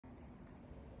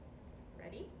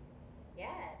Yes.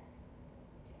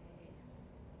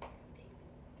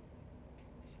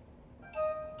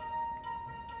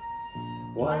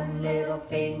 One little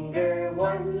finger,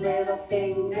 one little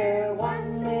finger,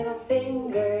 one little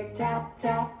finger, tap,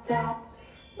 tap, tap.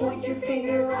 Point your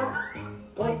finger up,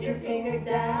 point your finger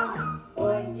down,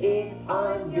 point it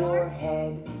on your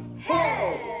head.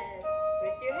 Head!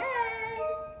 Where's your head?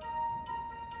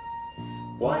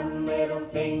 One little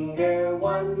finger,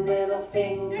 one little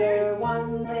finger,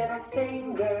 one little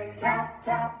finger, tap,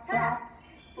 tap, tap.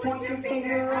 Point your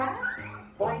finger up,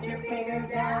 point your finger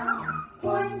down,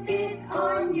 point it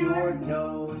on your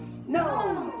nose.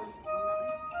 Nose!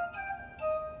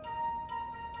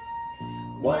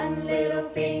 One little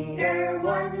finger,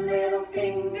 one little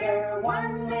finger,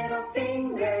 one little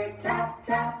finger, tap,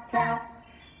 tap, tap.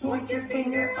 Point your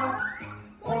finger up,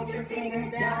 point your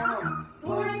finger down,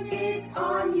 point it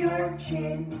on your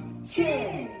chin.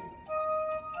 Chin!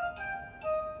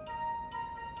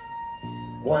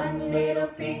 One little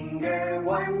finger,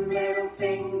 one little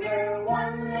finger,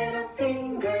 one little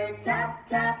finger, tap,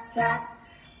 tap, tap.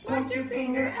 Point your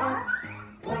finger up,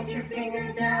 point your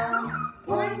finger down,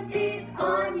 point it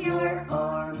on your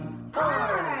arm.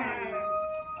 Arms!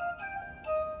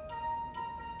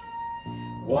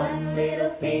 One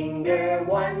little finger,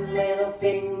 one little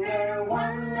finger,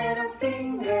 one little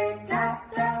finger,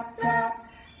 tap, tap, tap.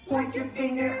 Point your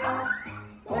finger up,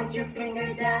 point your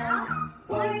finger down,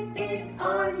 point it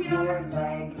on your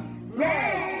leg.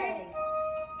 Legs!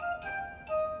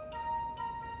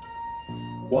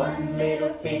 One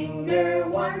little finger,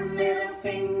 one little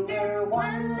finger,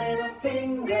 one little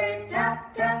finger,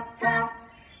 tap, tap, tap.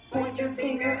 Point your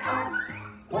finger up,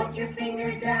 point your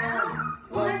finger down,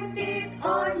 point it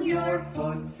on your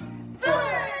foot.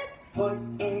 Foot! Put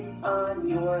it on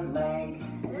your leg.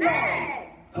 Legs!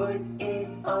 Put it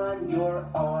on your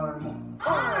arm.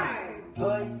 Arm!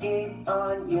 Put it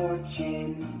on your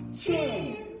chin.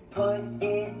 Chin! Put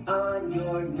it on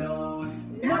your nose.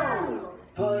 Nose!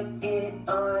 Put it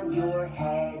on your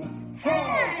head.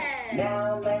 Head!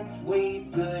 Now let's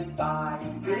wave goodbye.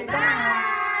 Goodbye!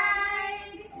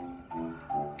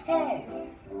 Head!